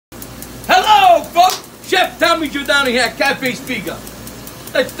Chef Tommy Giordano here at Cafe Spiga.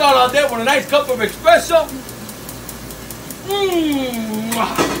 Let's start our day with a nice cup of espresso.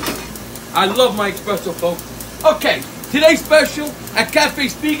 I love my espresso, folks. Okay, today's special at Cafe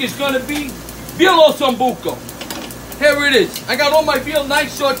Spiga is going to be veal ossobucco. Here it is. I got all my veal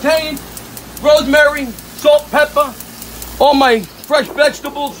nice sauteing, rosemary, salt, pepper, all my fresh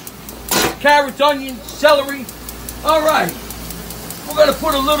vegetables, carrots, onions, celery. All right, we're going to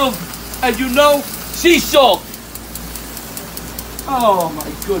put a little, as you know, sea salt. Oh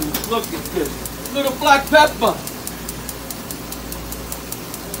my goodness, look at this. Little black pepper.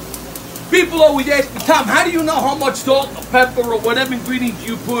 People always ask me, Tom, how do you know how much salt or pepper or whatever ingredients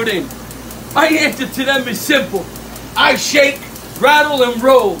you put in? My answer to them is simple. I shake, rattle, and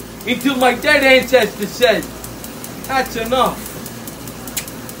roll until my dead ancestor said, that's enough.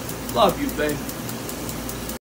 Love you, babe.